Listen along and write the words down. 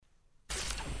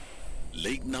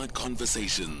Late Night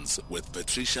Conversations with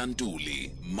Patricia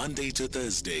Nduli, Monday to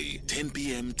Thursday, 10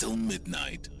 p.m. till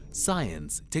midnight.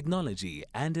 Science, technology,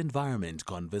 and environment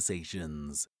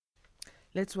conversations.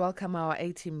 Let's welcome our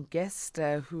A-team guest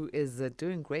who is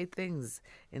doing great things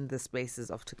in the spaces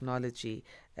of technology,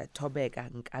 Thobeka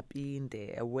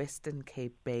Nkapinde, a Western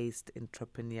Cape-based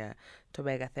entrepreneur.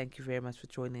 Thobeka, thank you very much for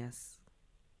joining us.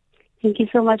 Thank you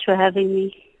so much for having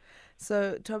me.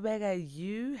 So, Thobeka,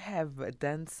 you have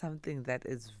done something that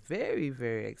is very,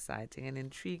 very exciting and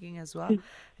intriguing as well.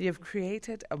 You have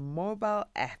created a mobile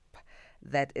app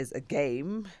that is a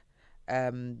game,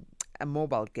 a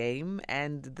mobile game,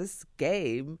 and this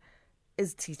game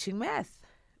is teaching math,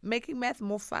 making math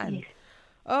more fun. Yes.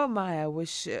 Oh my, I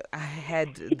wish I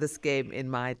had this game in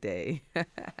my day.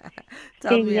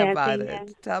 Tell me about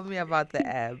it. Tell me about the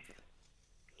app.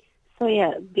 So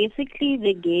basically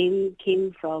the game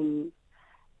came from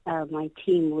my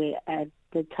team, where at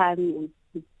the time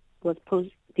it was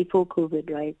before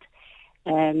COVID, right?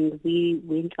 And we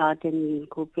went out and we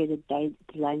incorporated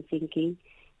design thinking,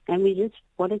 and we just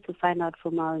wanted to find out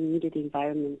from our immediate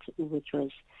environment, which was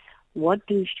what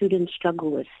do students struggle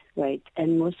with, right?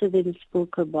 And most of them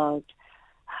spoke about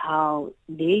how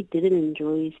they didn't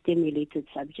enjoy STEM-related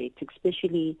subjects,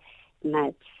 especially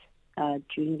maths,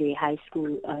 during their high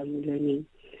school learning.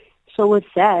 So with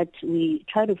that, we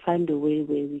try to find a way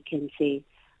where we can say,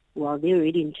 well, they're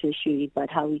already in tertiary,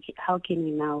 but how can we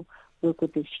now work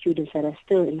with the students that are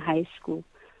still in high school?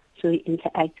 So we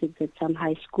interacted with some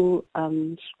high school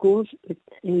schools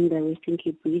in the Western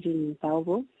Cape region in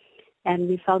Bellville, and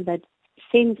we found that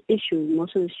same issue.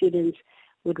 Most of the students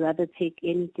would rather take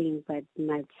anything but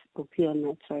maths or pure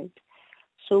maths, right?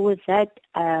 So with that,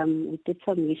 we did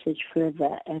some research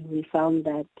further, and we found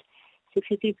that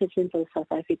 63% of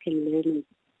South African learners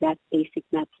lack basic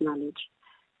maths knowledge.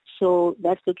 So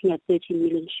that's looking at 13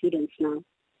 million students now.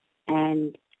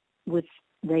 And with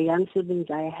the young siblings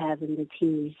I have in the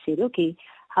team, we said, okay,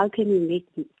 how can we make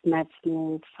maths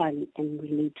more fun and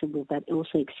relatable, but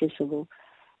also accessible?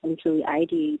 And so we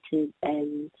ideated,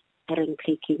 and Aaron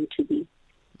Clay came to be.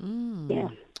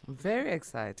 Very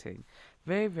exciting.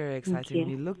 Very, very exciting.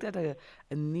 You looked at a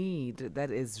need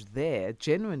that is there, a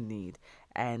genuine need,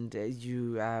 and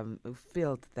you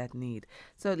filled that need.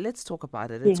 So let's talk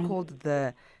about it. It's called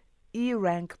the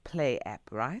eRank Play app,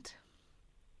 right?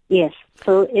 Yes.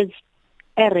 So it's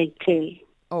Aaron Clay.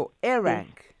 Oh,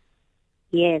 eRank.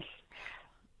 Yes.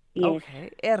 Okay,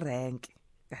 eRank.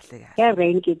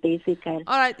 eRank, basically.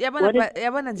 All right, it's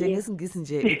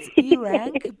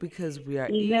eRank because we are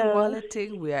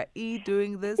e-walleting, we are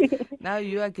doing this. Now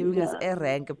you are giving us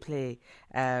eRank Play.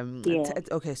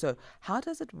 Okay, so how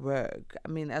does it work? I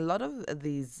mean, a lot of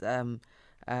these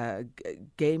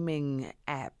gaming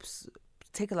apps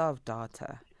take a lot of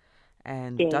data.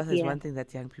 And data is one thing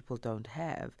that young people don't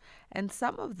have. And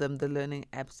some of them, the learning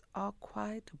apps, are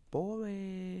quite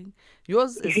boring.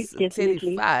 Yours is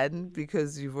clearly fun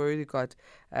because you've already got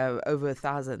over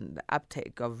 1,000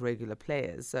 uptake of regular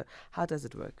players. So how does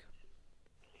it work?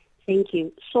 Thank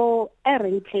you. So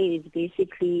Aaron Play is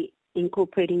basically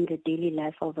incorporating the daily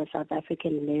life of a South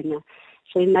African learner.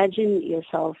 So imagine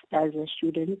yourself as a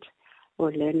student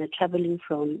or learner traveling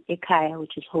from Ekaya,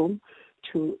 which is home,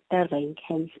 to a rank,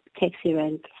 hence taxi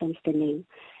rank, hence the name.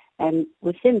 And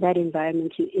within that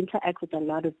environment, you interact with a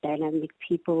lot of dynamic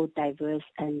people, diverse,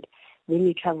 and then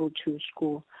you travel to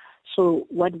school. So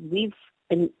what we've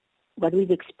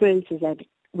experienced is that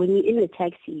when you're in a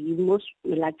taxi, you're most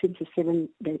reluctant to sit in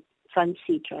the front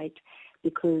seat, right?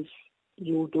 Because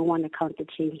you don't want to count the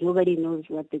change. Nobody knows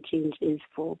what the change is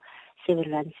for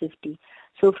 7.50.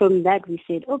 So from that, we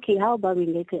said, okay, how about we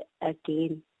make a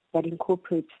game that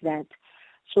incorporates that?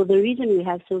 So the reason we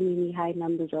have so many high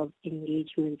numbers of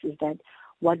engagements is that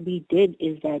what we did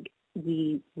is that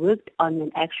we worked on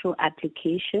an actual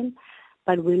application,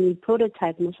 but when we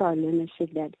prototyped, most of our learners said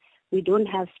that we don't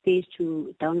have space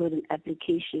to download an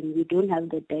application. We don't have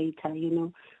the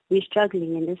data, We're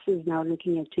struggling, and this is now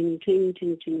looking at 2020,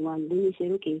 2021. Then we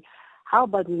said, okay, how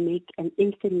about we make an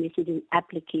instant messaging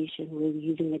application where we're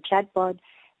using a chatbot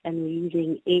and we're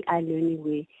using AI learning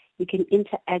where you can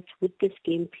interact with this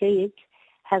game, play it,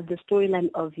 have the storyline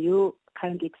of your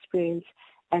current experience,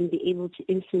 and be able to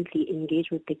instantly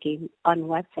engage with the game on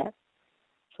WhatsApp.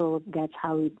 So that's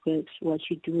how it works. What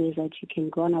you do is that you can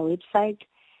go on our website,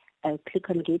 click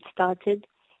on Get Started,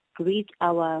 greet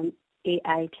our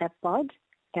AI chatbot,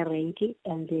 Arenki,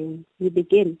 and then you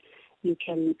begin. You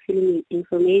can fill in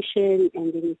information,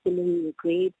 and then you fill in your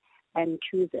grade and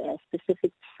choose a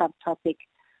specific subtopic.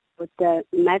 With the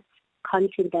math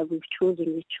content that we've chosen,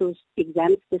 we chose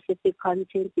exam-specific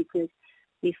content because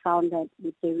we found that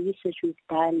with the research we've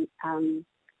done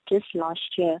just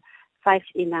last year, 5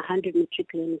 in 100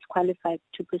 matric learners qualified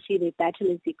to pursue their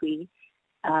bachelor's degree.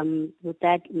 With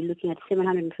that, we're looking at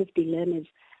 750 learners,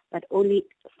 but only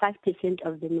 5%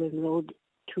 of them were enrolled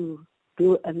to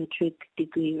do a matric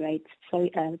degree, right? Sorry,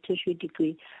 a tertiary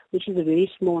degree, which is a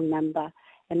very small number,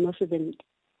 and most of them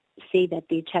say that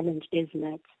their challenge is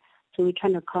maths. So we're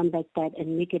trying to combat that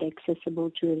and make it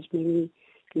accessible to as many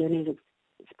learners as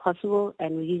possible,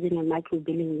 and we're using a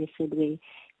micro-billing method where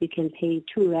you can pay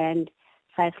 2 Rand,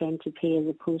 5 Rand to pay as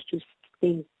opposed to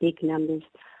paying big numbers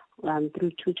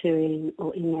through tutoring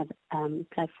or any other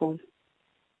platform.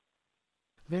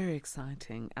 Very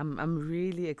exciting. I'm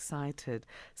really excited.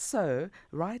 So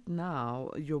right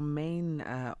now, your main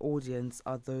audience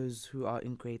are those who are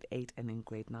in grade 8 and in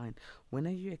grade 9. When are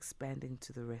you expanding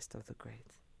to the rest of the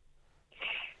grades?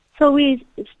 So we're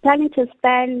planning to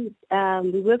expand.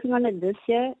 We're working on it this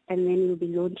year, and then we'll be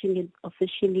launching it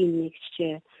officially next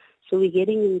year. So we're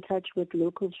getting in touch with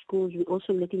local schools. We're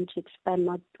also looking to expand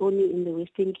not only in the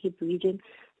Western Cape region,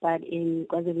 but in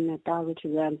KwaZulu-Natal, which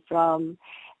is where I'm from,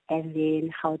 and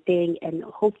then Gauteng, and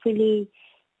hopefully,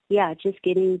 just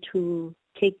getting to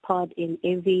take part in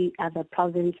every other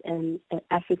province and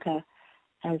Africa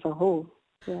as a whole.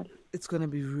 Yeah. It's going to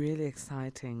be really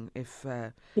exciting if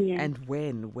and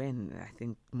when I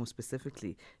think more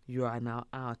specifically you are now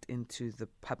out into the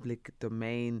public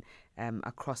domain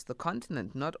across the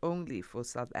continent, not only for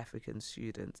South African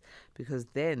students, because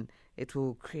then it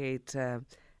will create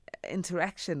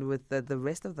interaction with the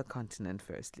rest of the continent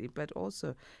firstly, but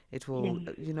also it will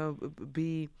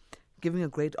be giving a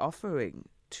great offering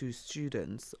to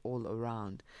students all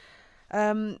around.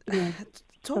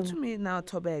 Talk to me now,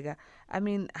 Thobeka. I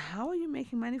mean, how are you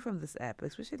making money from this app,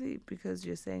 especially because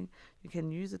you're saying you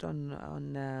can use it on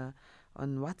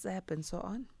WhatsApp and so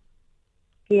on?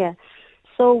 Yeah.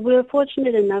 So we're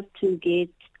fortunate enough to get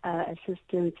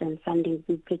assistance and funding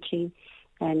through pitching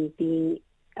and being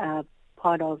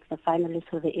part of the finalists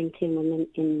for the MTN Women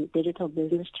in Digital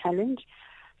Business Challenge.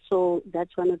 So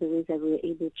that's one of the ways that we were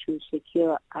able to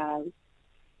secure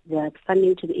the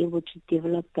funding to be able to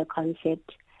develop the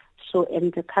concept. So in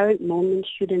the current moment,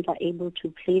 students are able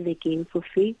to play the game for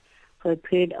free for a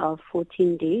period of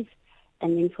 14 days.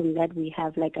 And then from that, we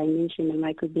have, like I mentioned, a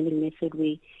micro-billing method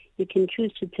where you can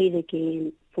choose to play the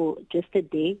game for just a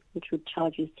day, which would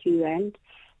charge you 3 Rand,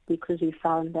 because we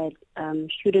found that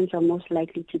students are most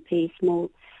likely to pay small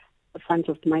funds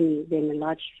of money than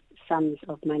large sums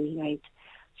of money, right?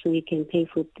 So you can pay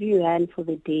for 3 Rand for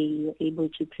the day. You're able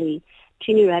to pay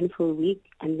 20 Rand for a week,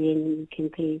 and then you can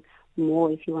pay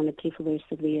more if you want to pay for the rest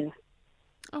of the year.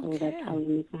 Okay. So that's how we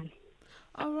make money.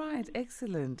 All right,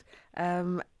 excellent.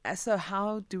 So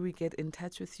how do we get in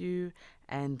touch with you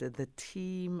and the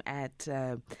team at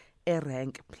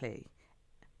Rank Play?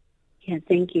 Yeah,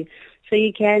 thank you. So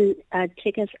you can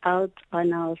check us out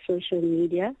on our social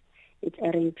media. It's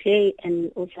Rank Play, and we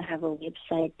also have a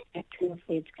website active.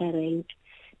 It's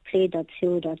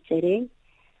rankplay.co.za.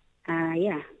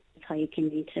 That's how you can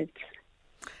reach it.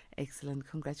 Excellent.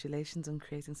 Congratulations on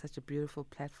creating such a beautiful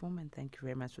platform, and thank you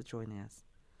very much for joining us.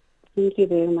 Thank you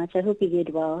very much. I hope you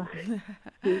did well.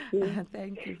 Thank you.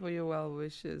 Thank you for your well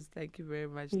wishes. Thank you very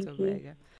much, Thobeka.